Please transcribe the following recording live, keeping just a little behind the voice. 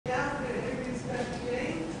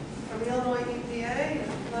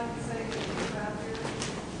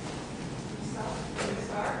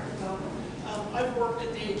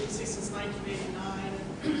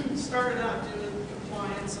started out doing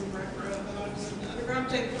compliance and RECRA, and I was in the underground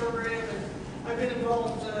tank program, and I've been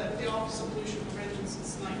involved in the Office of Pollution Prevention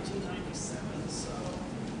since 1997. So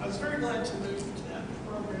I was very glad to move to that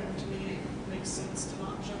program. To me, it makes sense to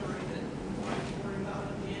not generate it and not have to worry about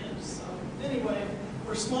it in the end. So anyway,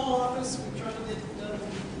 we're a small office. We try to get it done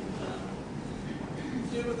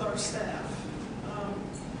and do with our staff.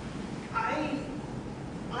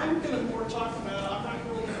 I'm going to more talk about, I'm not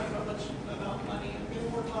really going to talk about much about money. I'm going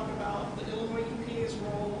to more talk about the Illinois EPA's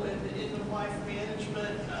role in the end-of-life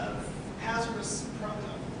management of hazardous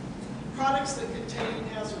products that contain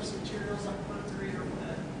hazardous materials like mercury or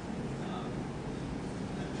lead,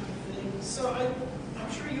 that kind of thing. So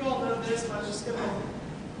I'm sure you all know this, but I was just going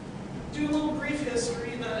to do a little brief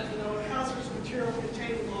history that, hazardous material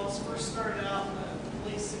containing laws first started out in the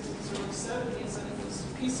late 60s, early 70s, and it was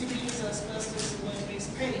PCBs, asbestos, and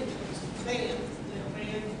lead-based paint. It was banned,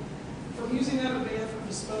 banned from using that or banned from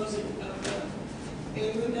disposing of them.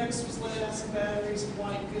 And the next was lead acid batteries and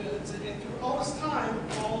white goods. And through all this time,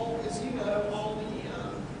 as you know, all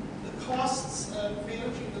the costs of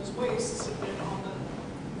managing those wastes have been on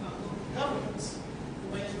the local governments,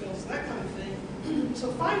 the landfills, that kind of thing.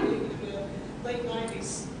 So finally, in the late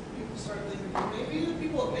 90s, people started thinking, maybe the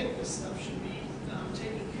people that make this stuff should be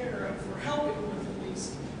taken care of, or helping with at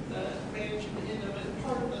least managing the end of it. And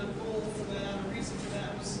part of the goal for that, the reason for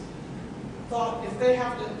that was thought if they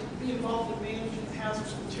have to be involved in managing the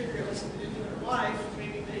hazardous materials at the end of their life,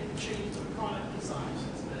 maybe they can change their product designs a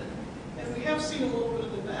bit. And we have seen a little bit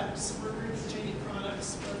of that with some mercury-containing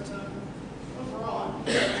products, but overall, I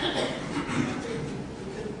think we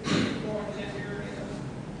could do more in that area.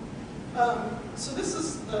 So this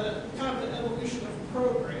is the kind of the evolution of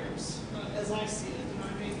programs as I see it.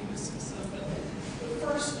 I may be missing some, but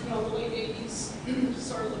first, in the late 80s,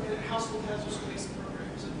 started looking at household hazardous waste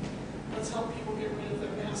programs, and let's help people get rid of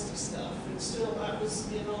their nasty stuff. And still, that was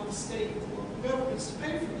on the state and the local governments to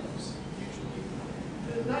pay for those, usually.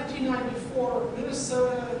 In 1994,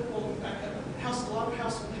 Minnesota, well, back up, a lot of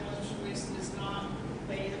household hazardous waste is not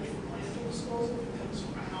banned from landfill disposal. It comes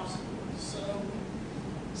from a household.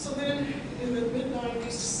 So then, in the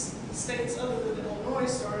mid-90s, states other than Illinois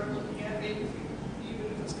started looking at maybe, even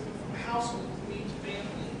if it's coming from a household, we need to ban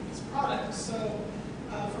these products. So,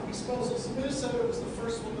 from disposal. So Minnesota was the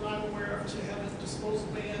first one that I'm aware of to have a disposal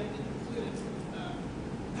ban that included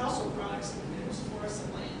household products, and it was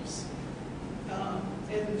fluorescent lamps.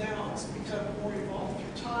 And now it's become more evolved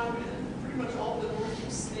through time, and pretty much all the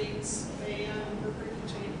Northeast states ban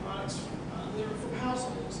mercury-containing products that are from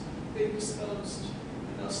households being disposed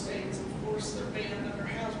in those states. And of course, they're banned under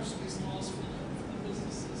hazardous waste laws for the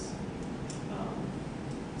businesses.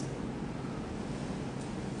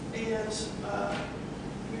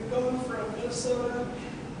 We've gone from Minnesota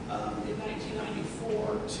in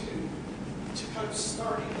 1994 to kind of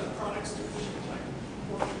starting the products division type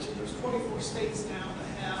working to. There's 24 states now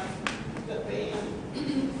that ban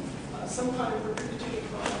some kind of mercury-containing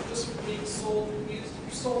product just for being sold and used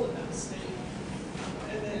or sold in that state.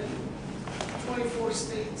 And then 24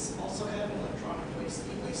 states also have electronic waste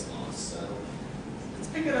and e-waste laws. So it's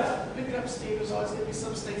pick it up steam. There's always going to be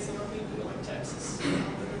some states that aren't going to do it, like Texas.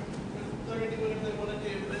 They're going to do whatever they want to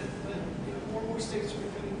do, but more and more states are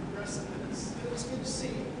becoming progressive, and it's good to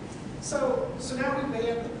see. So now we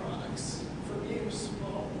ban the products from use.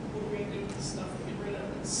 Well, what are we going to do with the stuff we get rid of?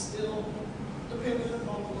 It's still dependent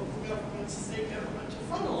upon the local governments, the state government to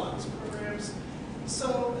fund a lot of these programs.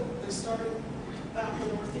 So they started out in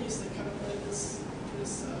the Northeast. They kind of led this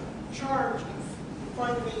charge of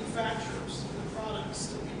finding manufacturers of the products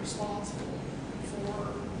to be responsible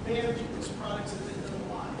for managing those products at the end of their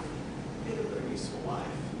life, end of their useful life.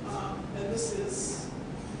 And this is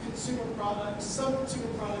consumer products, some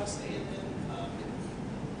consumer products, and then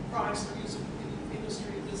products that are used in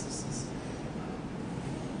industry and businesses.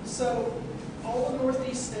 So all the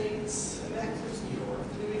Northeast states, and that includes New York,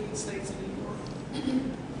 the New England states and New York,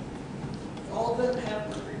 all of them have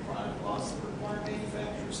mercury product laws that require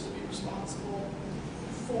manufacturers to be responsible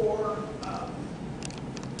for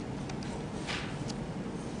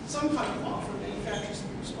some kind of law for manufacturers to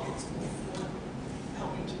be responsible for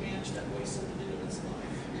helping to manage that waste at the end of its life.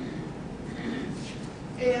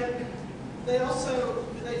 And they also,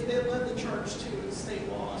 they led the charge too in state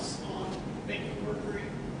laws on making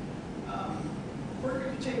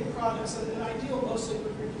mercury-containing products, and an ideal mostly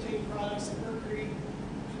mercury-containing products, and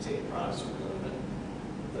mercury-containing products are really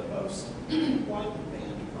the most widely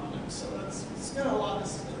banned products. So it's got a lot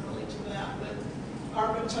that's going to relate to that, but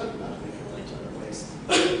I'm going to tell you about it. They can relate to other waste.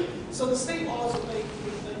 So the state laws that they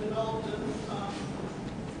developed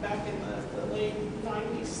back in the late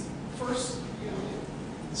 90s, first,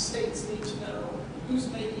 states need to know who's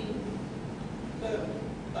making the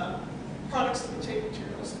products that contain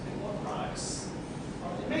materials and what products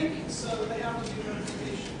are they making. So they have to do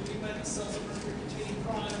notification. Anybody that sells a mercury-containing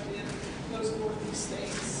product in those northeast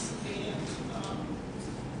states, and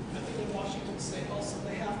I think in Washington State also,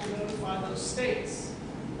 they have to notify those states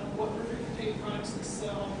of what mercury-containing products they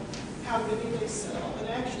sell, how many they sell, and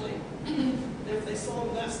actually, if they sell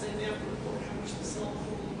in that state, they have to report how much they sell in the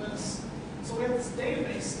whole U.S. So we have this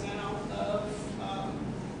database now of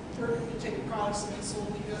mercury-containing products that have been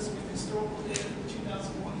sold because we have historical data from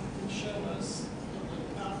 2001 that can show us the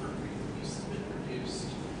amount of mercury use has been reduced.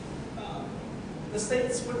 The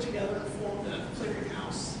states put together and formed a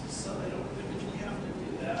clearinghouse, so they don't individually have to do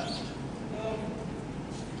that.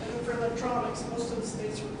 And then for electronics, most of the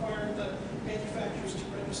states require the manufacturers to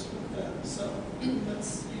register with them. So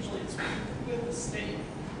that's usually it's with the state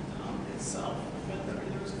itself. But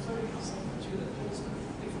there's a clearinghouse out there too that pulls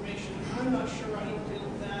information. I'm not sure. I don't deal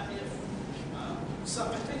with that. If so,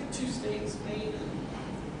 I think 2 states, Maine and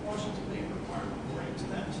Washington, may require reporting to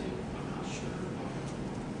that too. I'm not sure.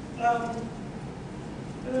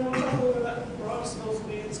 And then we'll talk a little bit about raw disposal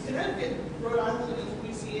bans. Connecticut, Rhode Island, and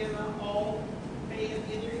Louisiana all ban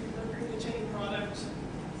any mercury-containing product,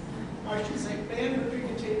 or I should say ban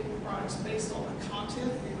mercury-containing products based on the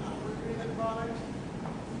content, the amount of mercury in that product.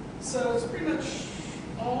 So it's pretty much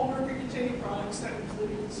all mercury-containing products. That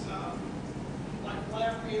includes like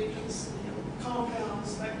lab reagents,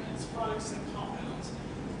 compounds, that means products and compounds.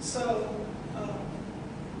 So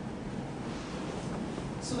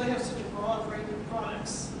so they have such a broad range of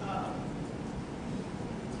products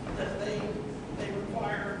that they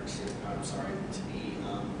require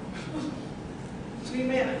to be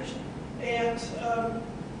managed. And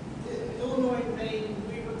Illinois and Maine,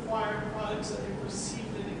 we require products that have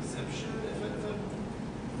received an exemption. If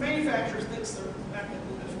a manufacturer thinks their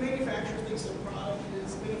product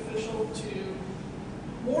is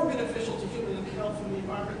more beneficial to human health and the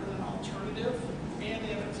environment than an alternative, and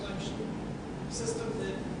they have a collection system,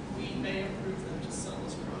 that we may approve them to sell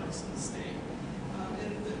those products in the state.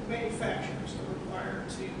 And the manufacturers are required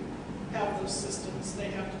to have those systems. They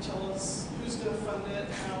have to tell us who's going to fund it,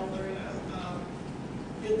 how they're going to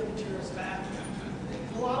get the materials back, and that kind of thing.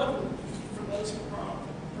 And a lot of them, for those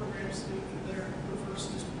programs, do their reverse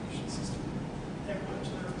distribution system. They have to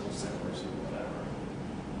their wholesalers or whatever.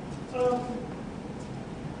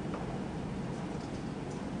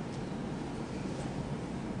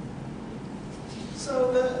 So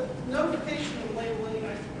the notification and labeling,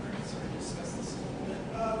 I sort of discussed this a little bit.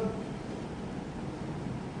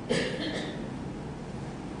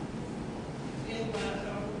 In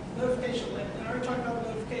notification and labeling, I already talked about the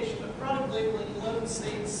notification, but product labeling in 11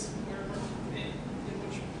 states in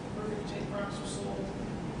which mercury-containing products are sold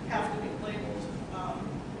have to be labeled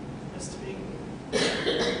as to being.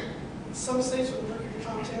 Some states with mercury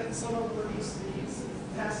content, some of them it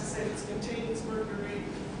has to say it's contains mercury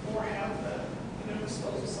or have the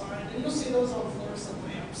disposal sign, and you'll see those on fluorescent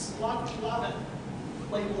lamps. A lot of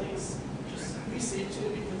labelings, we see it too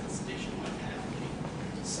because it's nationwide packaging.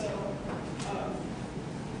 So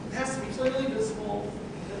it has to be clearly visible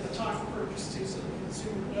at the time of purchase too, so the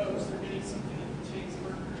consumer knows they're getting something that contains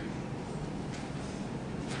mercury.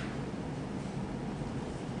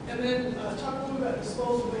 And then talk a little about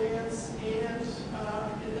disposal bans, and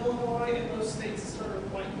in Illinois and most states it started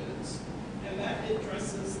with white goods, and that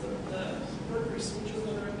addresses the mercury switches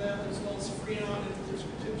that are in them, as well as freon, and there's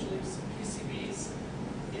potentially some PCBs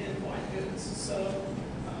in white goods. So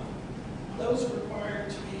those are required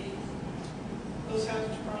to be, those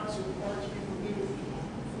hazardous products are required to be removed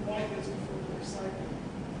from white goods before they're recycled.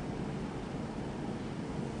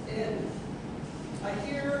 And I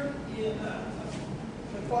hear in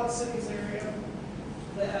the Quad Cities area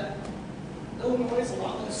that Illinois is a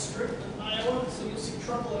lot less strict than Iowa, so you'll see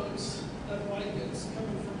truckloads of white goods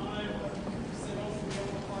coming from Iowa because they don't go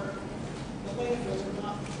apart. The landfills are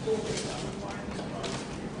not filled with that requiring these products to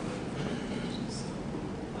be removed. So,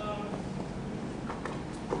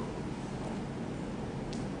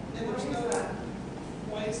 and there's no that.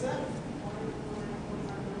 Why is that?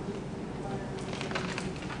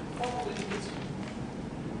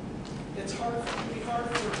 It's hard. It can be hard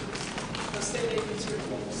for the state agency or the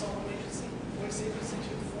local solid waste agency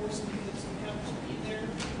to enforce because you have to be there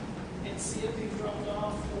and see it being dropped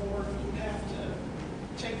off, or you have to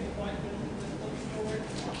take the white bin and look for it.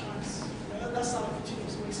 Sometimes that's not a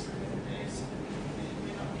continuous waste stream every day, so it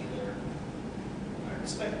may not be there. Our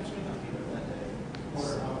inspectors may not be there that day.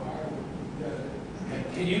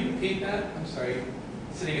 Can you repeat that? I'm sorry.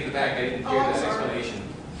 Sitting in the back, I didn't hear that explanation.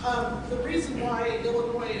 The reason why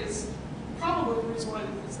Illinois is probably the reason why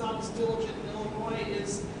it's not as diligent in Illinois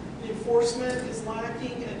is the enforcement is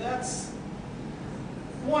lacking, and that's,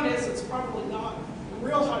 one is it's probably not a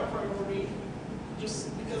real high priority just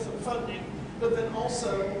because of funding, but then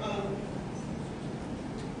also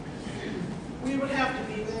we would have to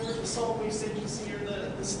be there, the solid waste agency or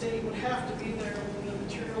the state would have to be there when the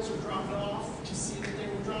materials are dropped off to see that they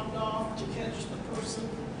were dropped off, to catch the person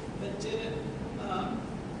that did it.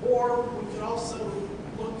 Or we could also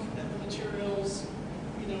look at the materials,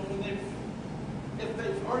 you know, when if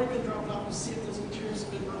they've already been dropped off, to see if those materials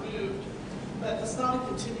have been removed. But it's not a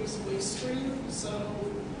continuous waste stream, so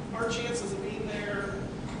our chances of being there,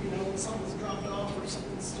 you know, when something's dropped off or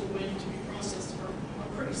something's still waiting to be processed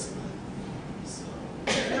are pretty slim. So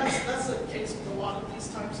that's the case with a lot of these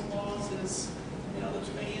types of laws is, you know, there's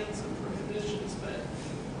bans and prohibitions, but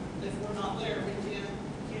if we're not there, we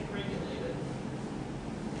can't regulate it.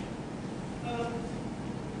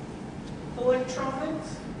 Electronic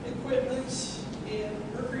equipment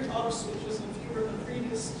and mercury auto switches, if you were the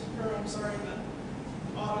previous, or I'm sorry,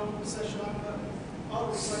 the auto session, I'm the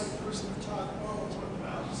auto recycling person to talk about,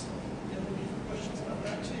 so you know, maybe questions about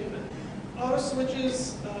that too. But auto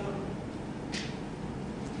switches,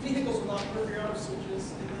 vehicles without mercury auto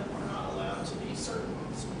switches in them are not allowed to be, certain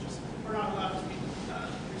auto switches are not allowed to be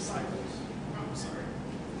recycled, I'm sorry,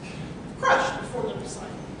 crushed before they're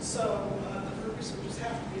recycled. So the mercury switches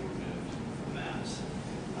have to be removed from that.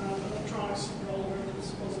 Electronics, we're all aware of the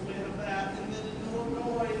disposal ban of that. And then in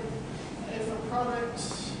Illinois, if a product,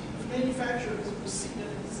 if a manufacturer has received an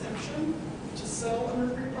exemption to sell a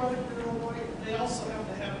mercury product in Illinois, they also have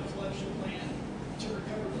to have a collection plan to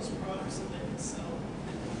recover those products that they can sell.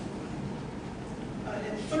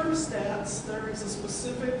 In thermostats, there is a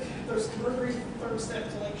specific, there's the Mercury Thermostat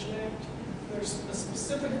Collection Act. There's a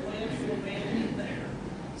specific landfill ban in there.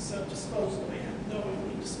 So disposal ban, knowing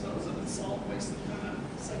we dispose of it, solid waste, kind of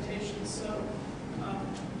citations. So,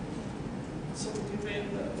 so we ban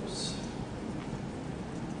those.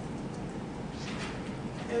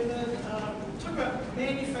 And then talk about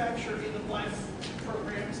manufacturer end-of-life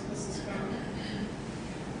programs, and this is kind of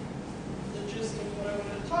the gist of what I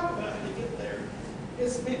want to talk about how to get there.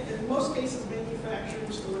 Is in most cases,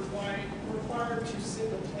 manufacturers are required to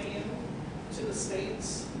send a plan to the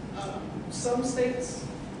states. Some states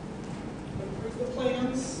approve the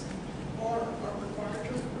plans or are required to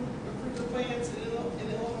approve the plans. In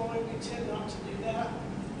Illinois, we tend not to do that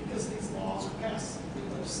because these laws are passed through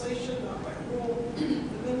legislation, not by rule.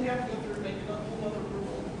 And then we have to go through and make a whole other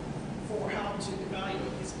rule for how to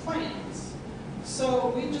evaluate these plans.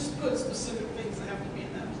 So we just put specific things that have to be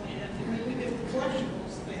in that plan. And then we give the collection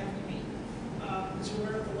rules that they have to meet. As you're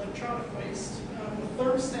aware of electronic waste. With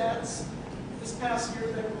thermostats, this past year,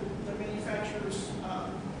 the manufacturer's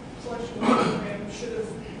collection program should have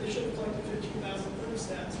collected 15,000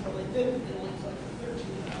 thermostats. Well, they didn't. They only collected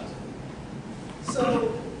 13,000. So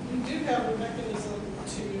we do have a mechanism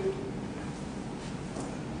to.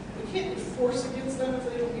 We can't enforce against them if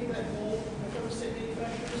they don't meet that goal. The thermostat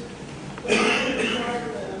manufacturers, but we can require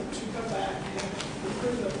them to come back and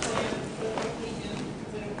approve the plan that they meet in. If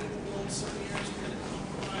they don't meet the goal in certain years, we're going to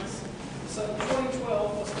compromise. So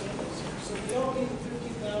 2012 was one of those years. So if they don't meet the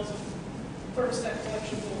 15,000 thermostat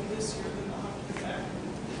collection goal this year, then they'll have to come back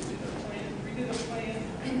and do their plan, redo the plan.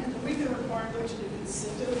 And we can require them to do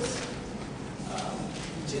incentives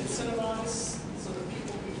to incentivize